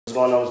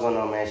What's going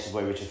on, man? It's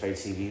your boy Richard Faye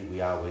TV. We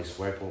always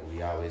working,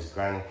 we always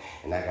grinding,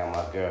 and I got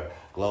my girl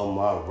Glow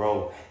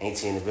Monroe,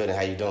 Auntie in the building.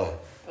 How you doing?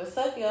 What's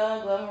up,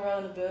 y'all? Glow Monroe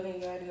in the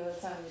building. You already know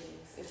what time it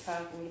is. It's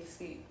time for me to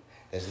speak.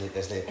 That's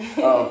lit.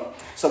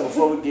 So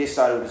before we get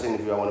started with this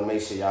interview, I want to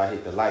make sure y'all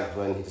hit the like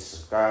button, hit the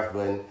subscribe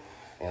button,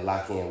 and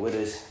lock in with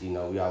us. You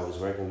know, we always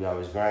working, we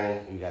always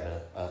grinding. We got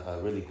a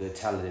really good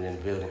talent in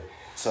the building.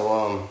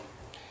 So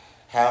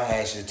how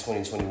has your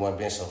 2021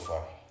 been so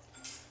far?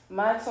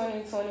 My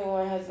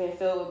 2021 has been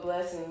filled with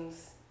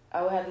blessings.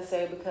 I would have to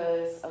say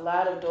because a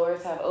lot of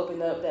doors have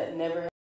opened up that never